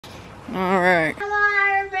All right.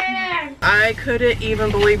 I couldn't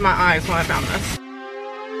even believe my eyes when I found this.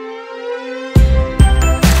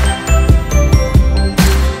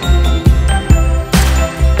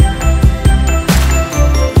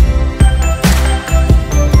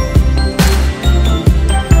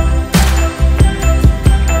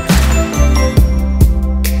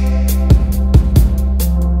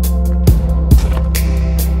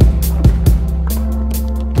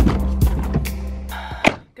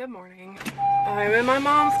 I'm in my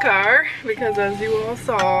mom's car because, as you all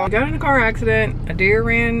saw, we got in a car accident. A deer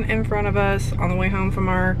ran in front of us on the way home from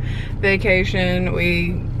our vacation.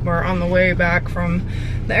 We were on the way back from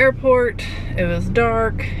the airport. It was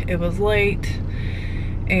dark, it was late,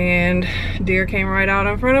 and deer came right out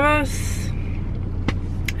in front of us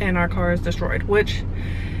and our car is destroyed, which,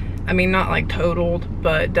 I mean, not like totaled,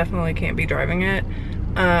 but definitely can't be driving it.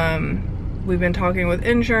 We've been talking with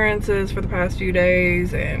insurances for the past few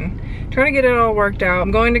days and trying to get it all worked out. I'm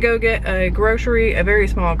going to go get a very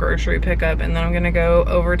small grocery pickup, and then I'm gonna go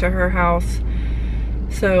over to her house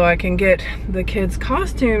so I can get the kids'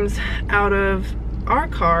 costumes out of our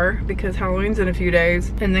car because Halloween's in a few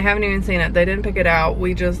days and they haven't even seen it. They didn't pick it out.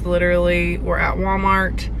 We just literally were at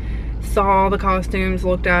Walmart, saw the costumes,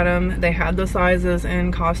 looked at them. They had the sizes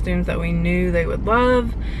and costumes that we knew they would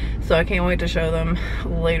love. So I can't wait to show them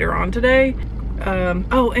later on today.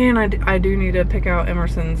 Oh, and I do need to pick out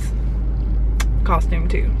Emerson's costume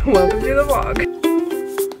too. Welcome to the vlog.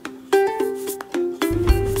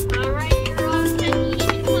 Alright, you're all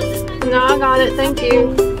set. No, I got it. Thank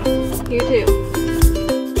you. You too.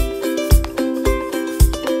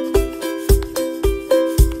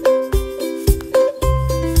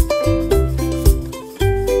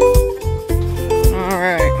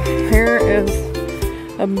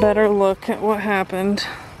 A better look at what happened.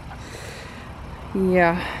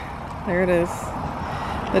 Yeah, there it is.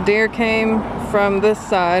 The deer came from this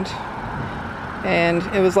side and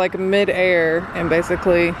it was like mid-air and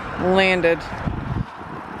basically landed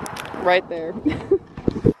right there.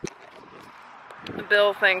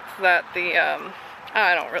 Bill thinks that the,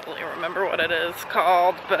 I don't really remember what it is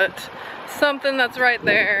called, but something that's right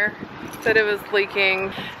there said it was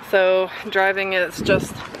leaking. So driving it's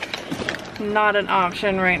just not an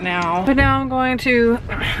option right now. But now I'm going to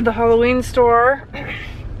the Halloween store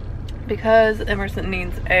because Emerson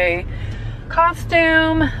needs a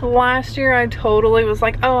costume. Last year I totally was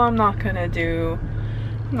like, oh, I'm not gonna do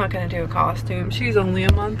a costume. She's only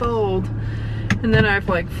a month old. And then I've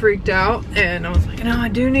like freaked out and I was like, no, I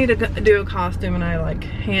do need to do a costume, and I like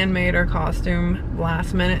handmade her costume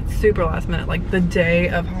last minute, super last minute, like the day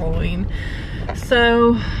of Halloween.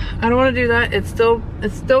 So I don't want to do that. It's still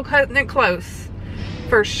cutting it close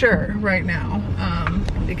for sure right now,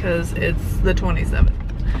 because it's the 27th.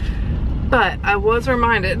 But I was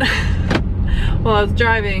reminded while I was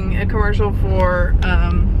driving, a commercial for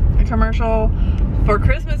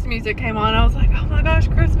Christmas music came on. I was like, oh my gosh,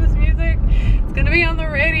 Christmas music, it's gonna be on the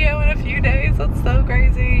radio in a few days. That's so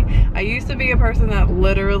crazy. I used to be a person that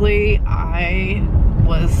literally I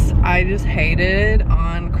just hated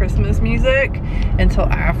on Christmas music until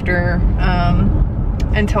after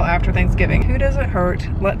Thanksgiving. Who does it hurt?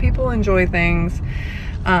 Let people enjoy things.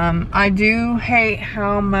 I do hate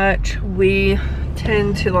how much we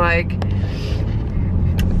tend to like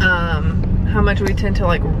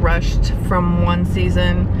rush from one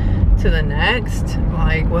season to the next,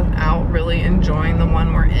 like without really enjoying the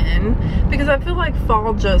one we're in, because I feel like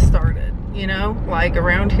fall just started, you know, like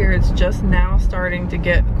around here it's just now starting to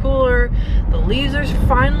get cooler. The leaves are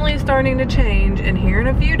finally starting to change, and here in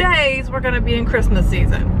a few days we're gonna be in Christmas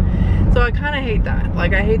season. So I kind of hate that.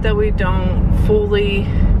 Like, I hate that we don't fully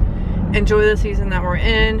enjoy the season that we're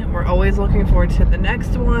in. We're always looking forward to the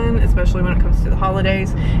next one, especially when it comes to the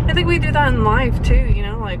holidays. I think we do that in life too, you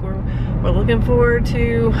know, like we're looking forward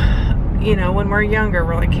to, you know, when we're younger,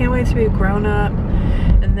 we're like, can't wait to be a grown-up.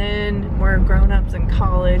 And then we're grown-ups in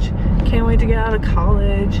college, can't wait to get out of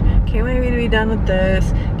college, can't wait to be done with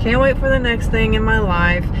this, can't wait for the next thing in my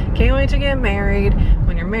life, can't wait to get married.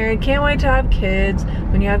 When you're married, can't wait to have kids.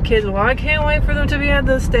 When you have kids, well, I can't wait for them to be at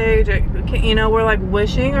this stage. You know, we're like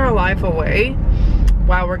wishing our life away.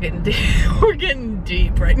 Wow, we're getting deep. We're getting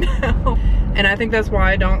deep right now. And I think that's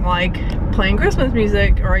why I don't like playing Christmas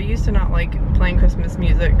music, or I used to not like playing Christmas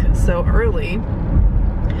music so early.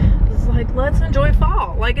 It's like, let's enjoy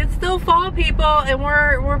fall. Like, it's still fall, people, and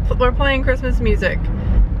we're playing Christmas music.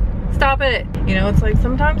 Stop it. You know, it's like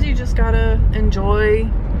sometimes you just gotta enjoy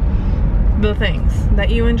the things that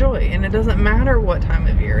you enjoy, and it doesn't matter what time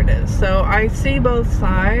of year it is. So I see both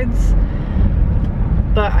sides,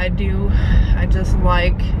 but I just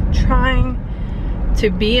like trying to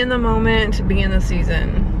be in the moment, to be in the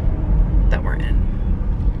season that we're in,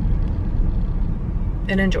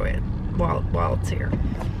 and enjoy it while it's here.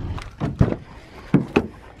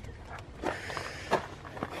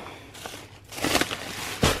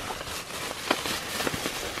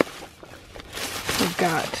 We've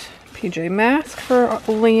got PJ Masks for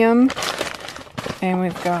Liam, and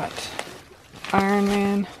we've got Iron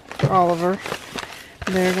Man for Oliver.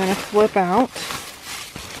 They're gonna flip out.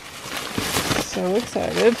 So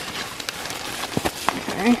excited.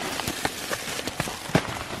 Okay.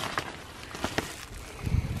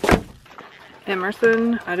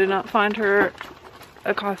 Emerson, I did not find her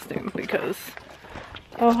a costume because,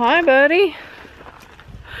 oh hi buddy.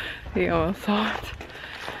 He almost saw it.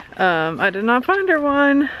 I did not find her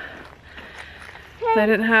one. They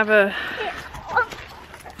didn't have a,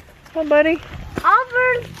 oh buddy.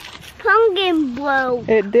 Oliver's pumpkin blow.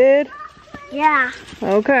 It did? Yeah.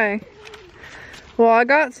 Okay. Well, I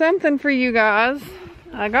got something for you guys.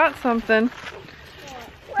 I got something.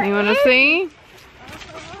 You want to see?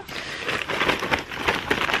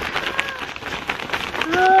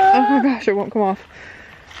 Oh my gosh, it won't come off.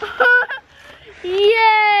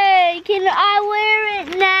 Yay! Can I wear it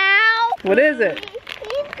now? What is it?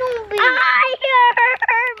 He's gonna be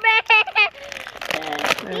Iron Man.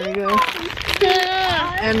 There you go.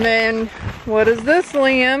 And then, what is this,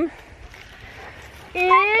 Liam?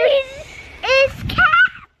 It's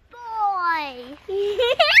Catboy.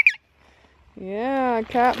 Yeah,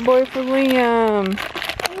 Catboy for Liam.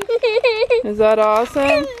 Is that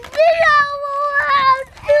awesome?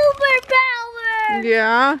 Superpowers.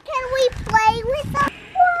 Yeah. Can we play with them?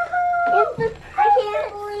 I can't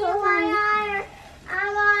believe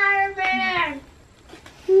I'm Iron Man.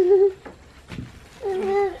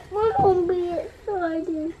 We're gonna be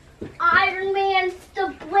excited. Iron Man's the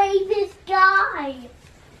bravest guy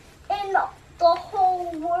in the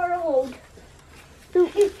whole world.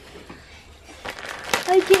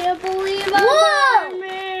 I can't believe I'm Iron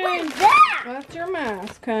Man. What's that? That's your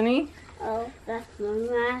mask, honey. Oh, that's my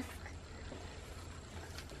mask.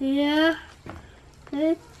 Yeah.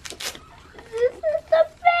 This is the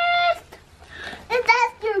best. And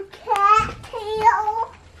that's your cat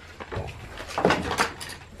tail.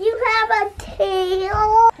 You have a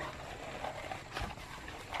tail.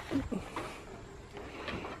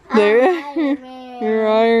 There. Iron Man. You're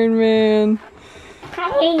Iron Man.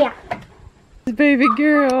 Hey. Baby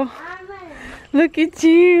girl. Look at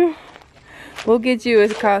you. We'll get you a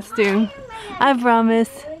costume. I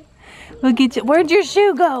promise. We'll get you. Where'd your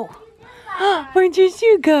shoe go? Where'd your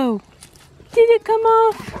shoe go? Did it come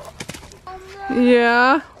off?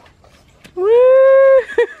 Yeah. Woo!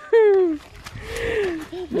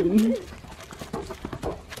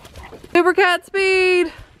 Super cat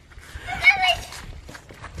speed.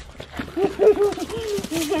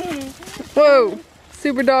 Whoa.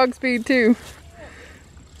 Super dog speed too.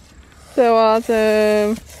 So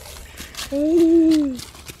awesome. You're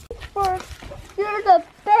the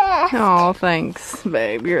best. Oh, thanks,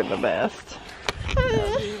 babe. You're the best.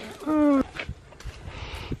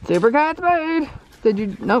 Super cat speed. Did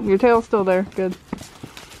you? Nope, your tail's still there. Good.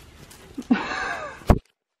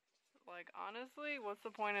 Like, honestly, what's the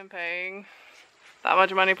point in paying that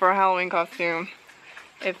much money for a Halloween costume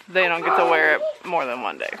if they don't get to wear it more than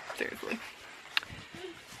one day? Seriously.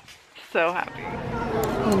 So happy.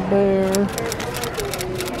 A bear.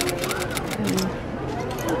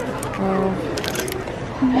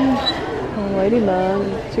 A ladybug.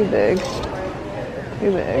 Too big.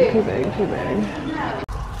 Too big, too big, too big.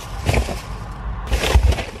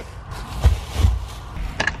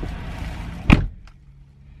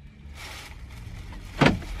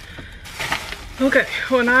 Okay,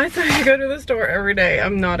 when I say I go to the store every day,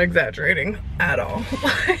 I'm not exaggerating at all.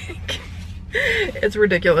 Like, it's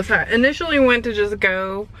ridiculous. I initially went to just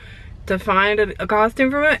go to find a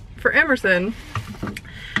costume for Emerson,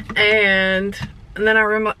 and then I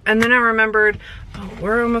remembered, oh,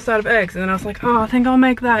 we're almost out of eggs, and then I was like, oh, I think I'll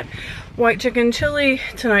make that white chicken chili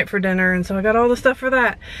tonight for dinner, and so I got all the stuff for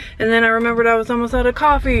that. And then I remembered I was almost out of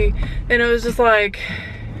coffee, and it was just like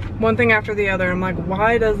one thing after the other. I'm like,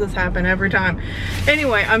 why does this happen every time?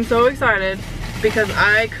 Anyway, I'm so excited because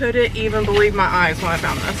I couldn't even believe my eyes when I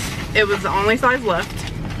found this. It was the only size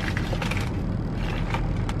left.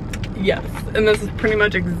 Yes, and this is pretty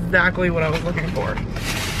much exactly what I was looking for.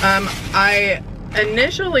 I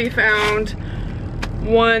initially found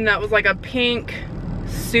one that was like a pink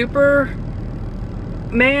Superman,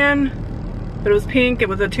 but it was pink, it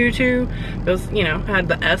was a tutu, it was, you know, had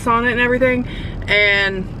the S on it and everything,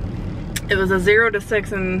 and it was a 0 to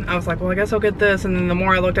 6, and I was like, well, I guess I'll get this. And then the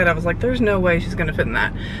more I looked at it, I was like, there's no way she's gonna fit in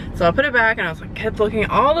that. So I put it back, and I was like, kept looking,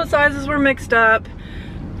 all the sizes were mixed up.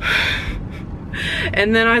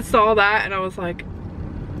 And then I saw that, and I was like,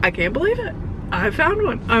 I can't believe it. I found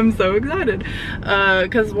one. I'm so excited.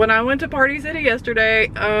 Cause when I went to Party City yesterday,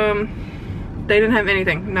 they didn't have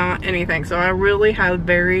anything, not anything. So I really had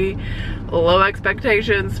very low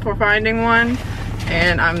expectations for finding one,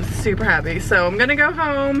 and I'm super happy. So I'm gonna go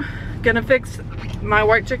home, gonna fix my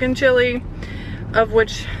white chicken chili, of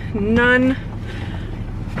which anyone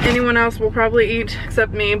else will probably eat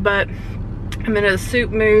except me, but I'm in a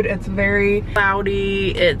soup mood. It's very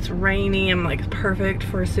cloudy, it's rainy. I'm like perfect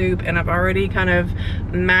for soup, and I've already kind of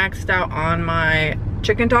maxed out on my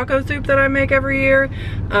chicken taco soup that I make every year.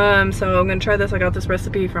 So I'm gonna try this. I got this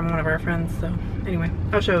recipe from one of our friends. So anyway,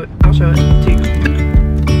 I'll show it to you.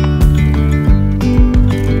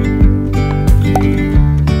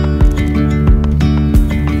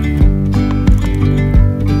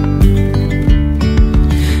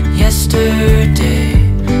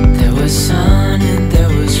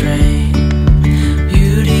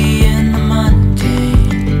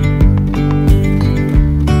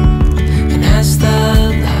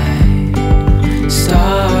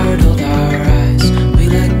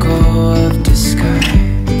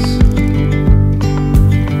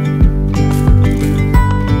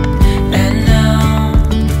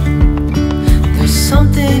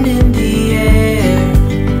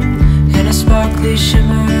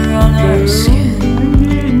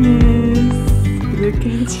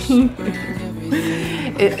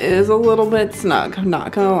 It is a little bit snug, I'm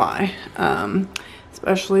not gonna lie.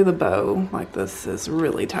 Especially the bow, like this is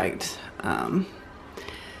really tight. Let's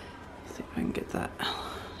see if I can get that. There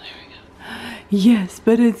we go. Yes,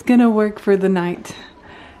 but it's gonna work for the night.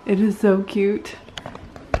 It is so cute.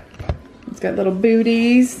 It's got little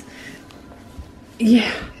booties.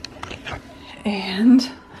 Yeah.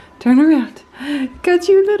 And turn around. Got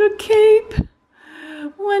your little cape.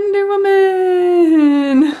 Wonder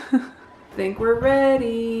Woman. Think we're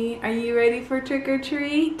ready. Are you ready for trick or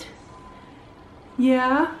treat?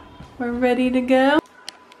 Yeah? We're ready to go?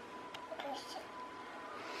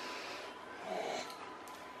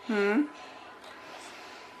 And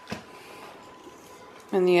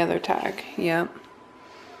the other tag. Yep.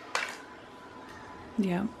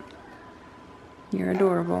 Yep. You're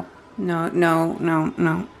adorable. No.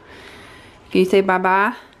 Can you say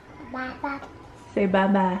bye-bye? Bye-bye. Say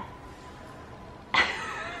bye-bye.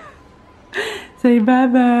 Say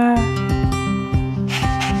bye-bye.